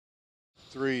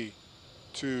3,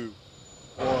 2,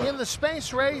 1. In the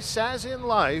space race, as in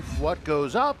life, what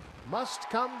goes up must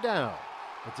come down.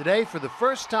 But today, for the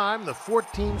first time, the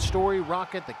 14-story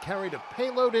rocket that carried a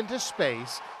payload into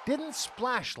space didn't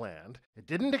splash land, it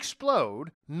didn't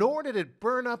explode, nor did it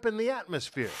burn up in the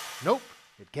atmosphere. Nope,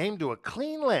 it came to a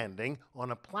clean landing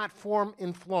on a platform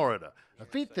in Florida, a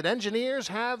feat that engineers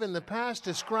have in the past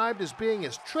described as being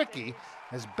as tricky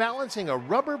as balancing a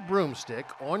rubber broomstick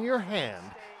on your hand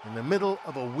in the middle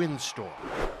of a windstorm.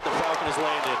 The Falcon has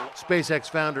landed. SpaceX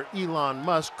founder Elon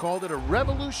Musk called it a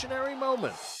revolutionary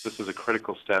moment. This is a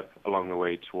critical step along the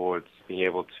way towards being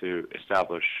able to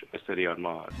establish a city on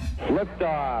Mars.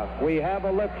 Liftoff. We have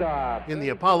a liftoff. In the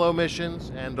Apollo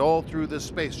missions and all through the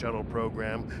space shuttle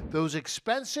program, those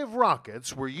expensive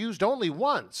rockets were used only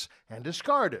once and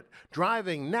discarded,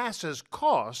 driving NASA's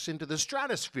costs into the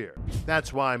stratosphere.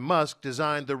 That's why Musk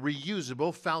designed the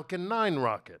reusable Falcon 9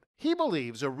 rocket. He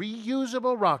believes a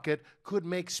reusable rocket could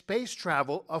make space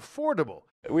travel affordable.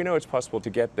 We know it's possible to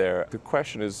get there. The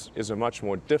question is a much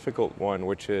more difficult one,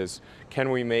 which is,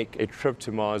 can we make a trip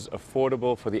to Mars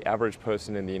affordable for the average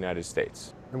person in the United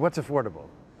States? And what's affordable?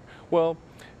 Well,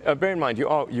 bear in mind,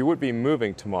 you would be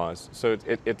moving to Mars, so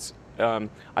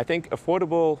I think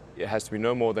affordable, it has to be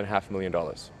no more than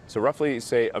 $500,000. So roughly,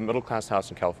 say, a middle-class house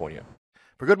in California.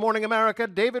 For Good Morning America,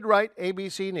 David Wright,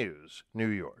 ABC News, New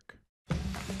York.